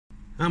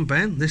I'm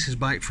Ben, this is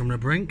Bike from the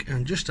Brink,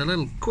 and just a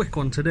little quick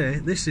one today.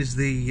 This is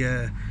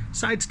the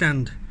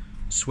Sidestand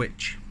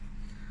Switch,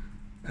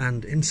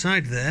 and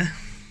inside there's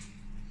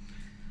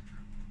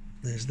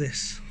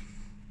this,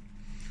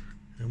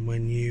 and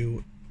when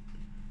you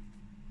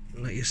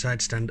let your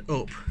side stand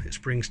up, it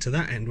springs to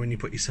that end. When you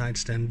put your side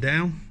stand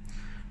down,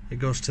 it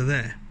goes to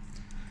there.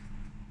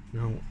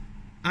 Now,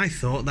 I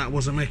thought that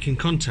wasn't making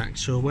contact,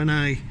 so when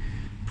I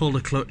pulled the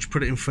clutch,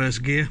 put it in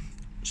first gear,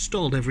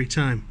 stalled every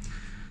time.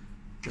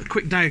 A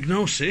quick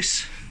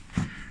diagnosis,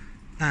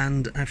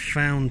 and I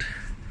found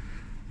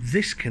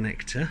this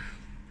connector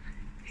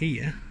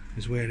here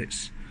is where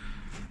it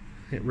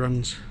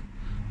runs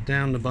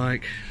down the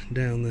bike,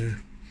 down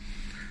there.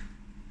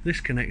 This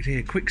connector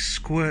here, quick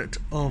squirt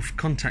of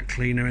contact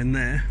cleaner in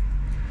there,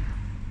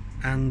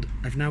 and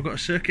I've now got a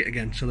circuit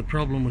again. So the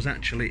problem was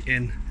actually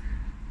in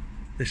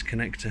this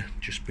connector,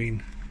 just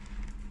been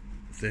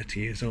 30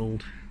 years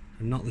old,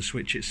 and not the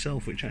switch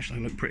itself, which actually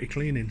looked pretty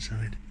clean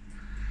inside.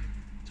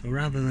 So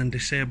rather than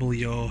disable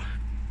your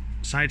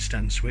side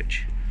stand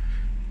switch,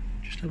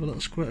 just have a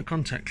little squirt of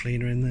contact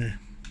cleaner in there.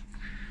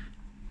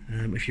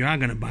 If you are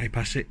going to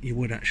bypass it, you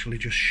would actually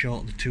just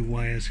short the two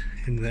wires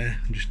in there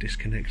and just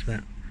disconnect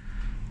that.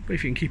 But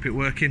if you can keep it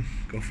working,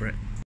 go for it.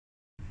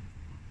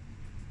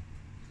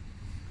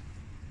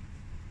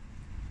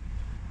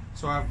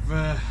 So I've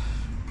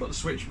put the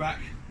switch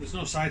back. There's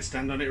no side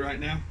stand on it right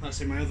now. That's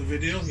in my other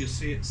video. You'll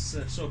see it's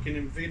soaking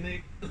in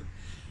the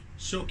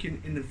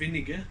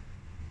vinegar.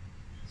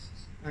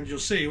 And you'll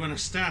see when I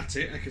start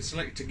it, I can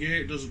select a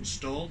gear, it doesn't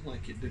stall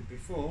like it did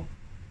before.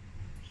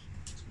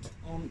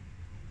 On.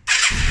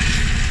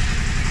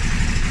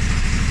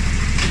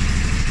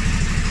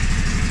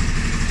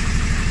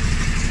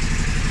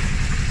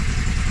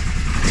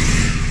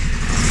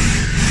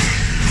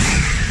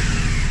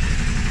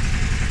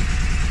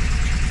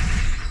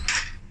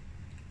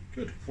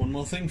 Good, one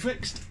more thing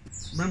fixed.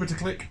 Remember to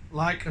click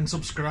like and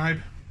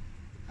subscribe,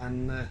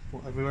 and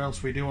whatever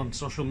else we do on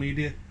social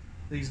media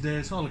these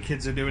days. All the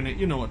kids are doing it,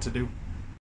 you know what to do.